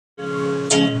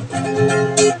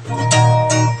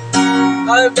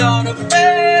I've got a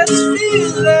best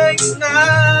feelings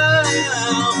now.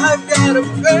 I've got a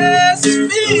best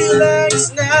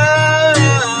feelings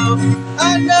now.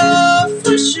 I know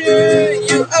for sure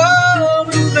you are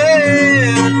with me.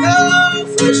 I know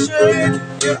for sure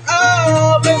you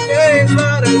are with me.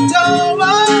 But I don't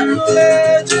want to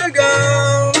let you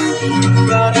go.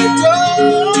 But I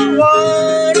don't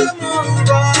want to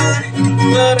move on.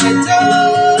 But I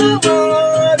don't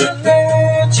want to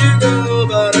let you go.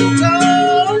 But I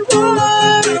don't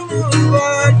want to move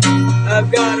on.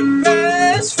 I've got a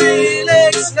best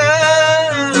feelings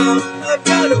now. I've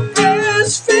got a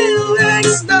best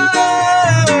feelings now.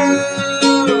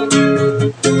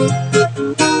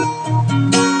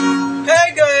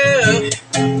 Hey girl,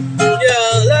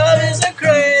 your love is so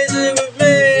crazy with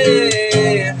me.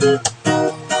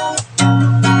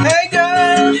 Hey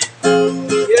girl,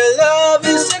 your love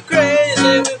is so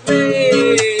crazy with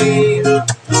me.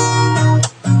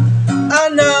 I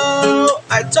know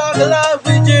I talk a lot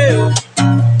with you.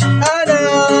 I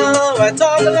know I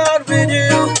talk a lot with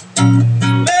you.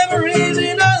 Memories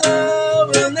in our love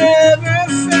will never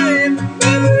fade.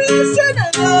 Memories in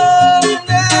our love will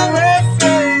never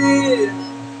fade.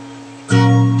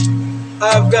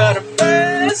 I've got a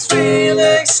best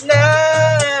feelings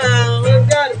now. I've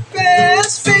got a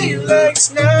best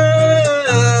feelings now.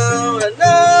 I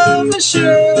know for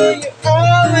sure you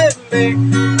are with me.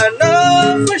 I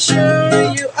know for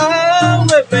sure you are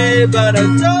with me. But I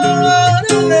don't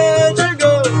wanna let you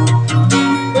go.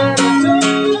 But I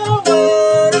don't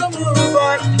wanna move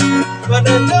on. But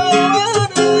I don't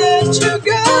wanna let you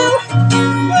go.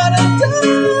 But I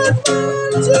don't want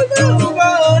to move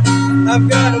on. I've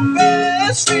got a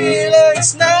best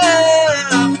feelings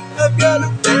now. I've got a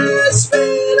best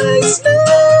feelings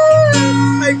now.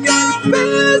 I got a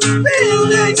best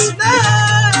feelings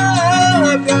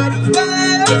now. I've got a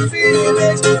best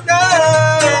feelings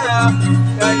now.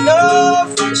 I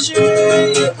know for sure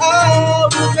you are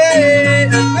with me.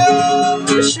 I know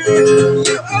for sure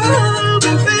you are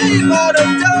with me. But I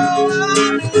don't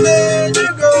want to let you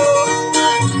go.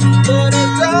 But I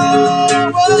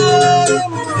don't want to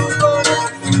move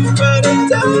on. But I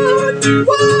don't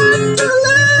want